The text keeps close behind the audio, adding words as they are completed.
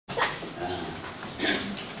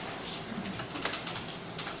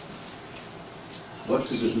What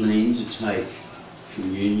does it mean to take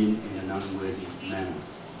communion in an unworthy manner?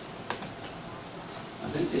 I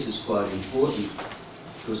think this is quite important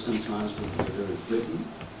because sometimes people are very flippant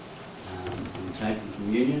in taking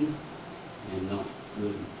communion and not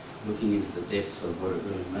really looking into the depth of what it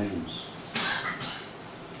really means.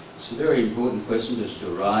 It's a very important question that's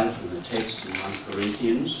derived from the text in 1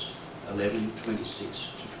 Corinthians 11:26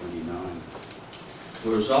 to 29.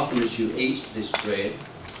 For as often as you eat this bread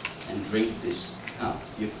and drink this cup,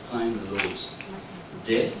 you proclaim the Lord's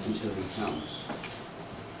death until he comes.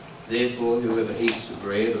 Therefore, whoever eats the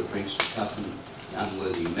bread or drinks the cup in an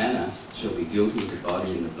unworthy manner shall be guilty of the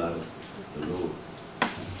body and the blood of the Lord.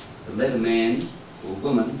 But let a man or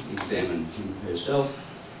woman examine him herself,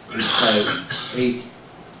 and so eat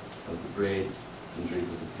of the bread and drink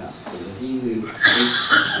of the cup. For he who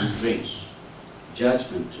eats and drinks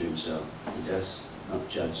judgment to himself, he does not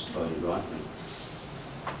judge the body rightly.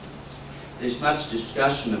 There's much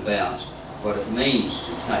discussion about what it means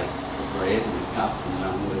to take the bread and the cup in an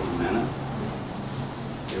unworthy manner.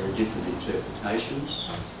 There are different interpretations.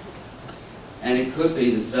 And it could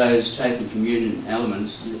be that those taking communion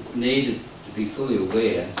elements needed to be fully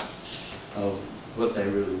aware of what they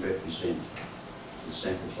really represent, the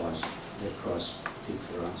sacrifice that Christ did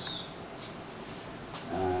for us,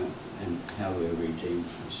 and how we're redeemed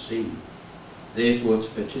from sin. Therefore, to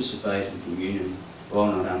participate in communion while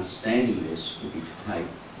not understanding this would be to take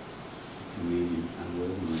communion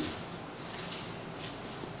unworthily.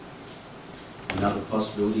 Another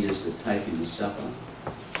possibility is that taking the supper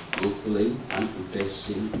willfully, unconfessed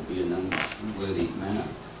sin would be an unworthy manner.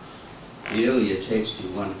 The earlier text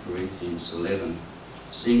in 1 Corinthians 11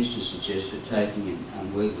 seems to suggest that taking it in an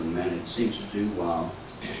unworthily manner it seems to do while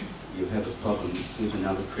you have a problem with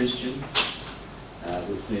another Christian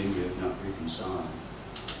with whom you have not reconciled.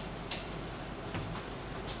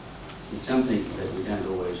 It's something that we don't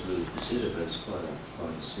always really consider, but it's quite a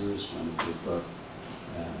serious one. If we've got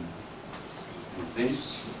an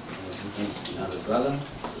offence against another brother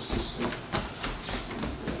or sister,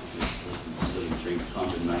 and we really bring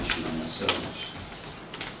condemnation on ourselves.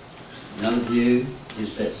 Another view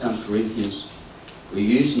is that some Corinthians were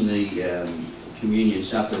using the communion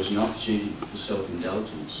supper as an opportunity for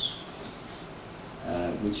self-indulgence,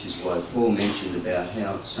 which is why Paul mentioned about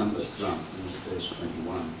how some got drunk in verse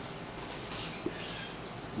 21.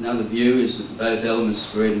 Another view is that both elements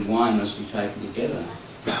of bread and wine must be taken together.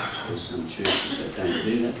 There's some churches that don't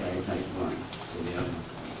do that, they take one or the other.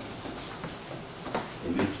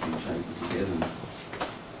 They're meant to be taken together.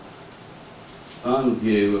 Final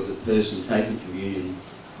view of the person taking communion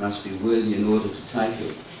must be worthy in order to take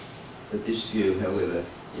it. But this view, however,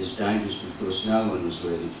 is dangerous because no one is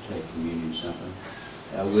worthy to take communion supper.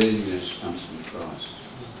 Our worthiness comes from Christ,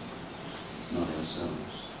 not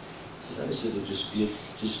ourselves. So those that are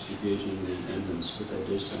distributing the emblems, could they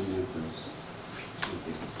do so now, please?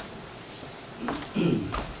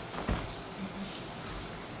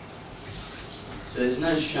 So there's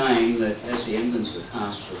no shame that as the emblems are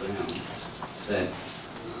passed around, that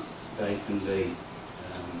they can be,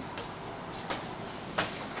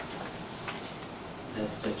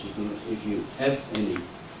 that you can, if you have any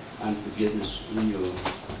unforgiveness in your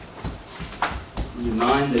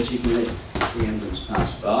mind, that you can let the emblems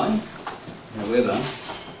pass by. However,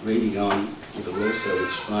 reading on, it will also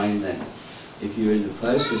explain that if you're in the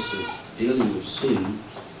process of dealing with sin,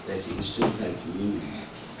 that you can still take communion.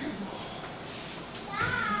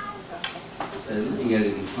 So looking at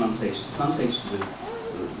it in context, the context of the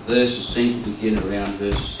verses seem to begin around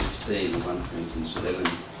verses 16 of 1 Corinthians 11.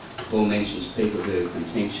 Paul mentions people who are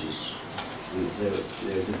contentious, and there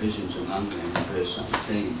are divisions among them in verse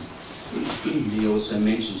 17. He also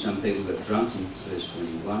mentions some people got drunk in verse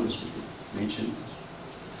 21, as we mentioned.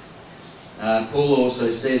 Paul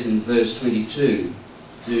also says in verse 22,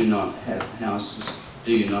 do you not have houses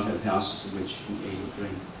in which you can eat or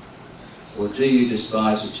drink? Or do you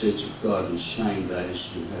despise the church of God and shame those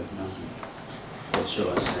who have nothing? What shall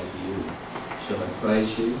I say to you? Shall I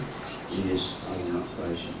praise you? Yes, I will not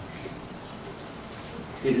praise you.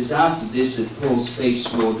 It is after this that Paul speaks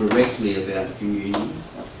more directly about communion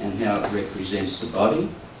and how it represents the body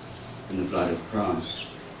and the blood of Christ.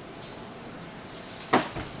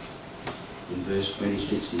 In verse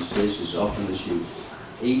 26 he says, as often as you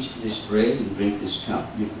eat this bread and drink this cup,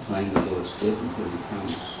 you proclaim the Lord's death until he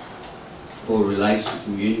comes. Paul relates the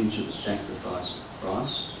communion to the sacrifice of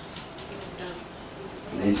Christ,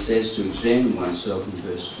 and then says to examine oneself in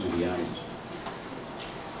verse 28.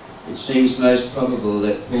 It seems most probable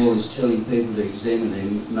that Paul is telling people to examine their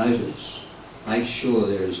motives, make sure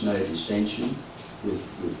there is no dissension with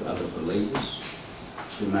other believers,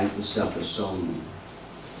 to make the supper solemn.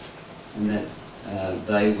 and that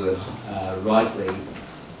they will rightly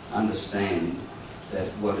understand that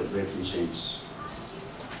what it represents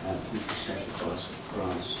with the sacrifice of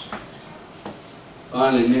Christ.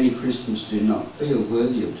 Finally, many Christians do not feel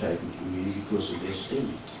worthy of taking communion because of their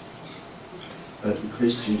sin. But the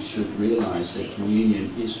Christians should realise that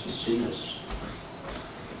communion is for sinners,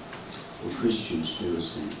 for Christians who are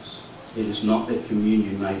sinners. It is not that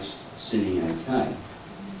communion makes sinning okay.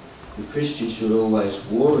 The Christian should always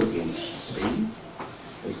war against sin.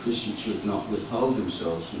 The Christian should not withhold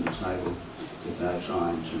themselves from the table if they are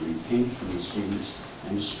trying to repent from the sins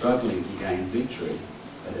and are struggling to gain victory,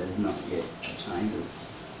 but have not yet attained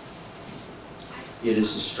it. It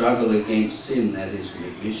is a struggle against sin that is an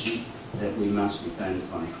admission that we must depend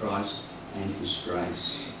upon Christ and His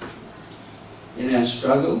grace. In our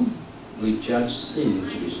struggle, we judge sin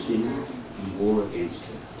to be sin and war against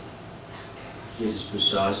it. It is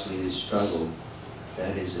precisely this struggle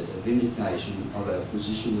that is a vindication of our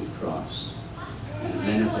position with Christ and a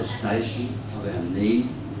manifestation of our need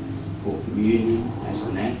for communion as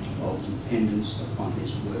an act of dependence upon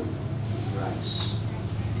His work and grace.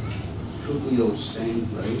 Could we all stand,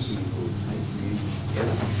 please, and we'll take communion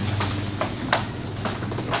together?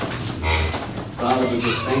 Father, we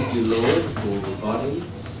just thank you, Lord, for the body.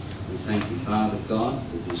 We thank you, Father God,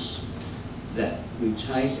 for this, that we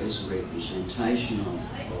take as a representation of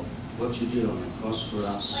what you did on the cross for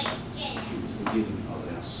us and the forgiving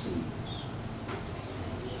of our sins.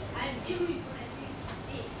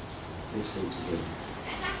 Let's eat together.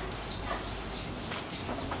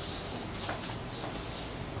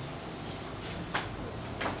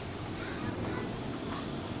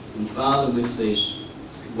 And Father, with this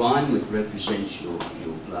wine which represents your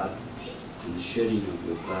blood and the shedding of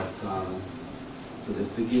your blood, Father, for the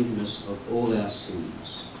forgiveness of all our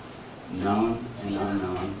sins, known and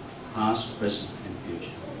unknown, past, present and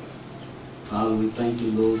future. Father, we thank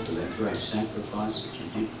you, Lord, for that great sacrifice that you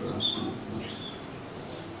did for us on the cross.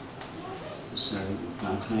 So we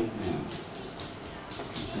partake now.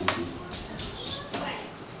 Thank you.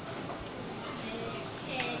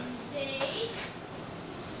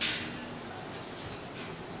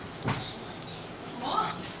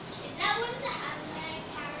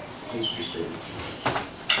 Please proceed.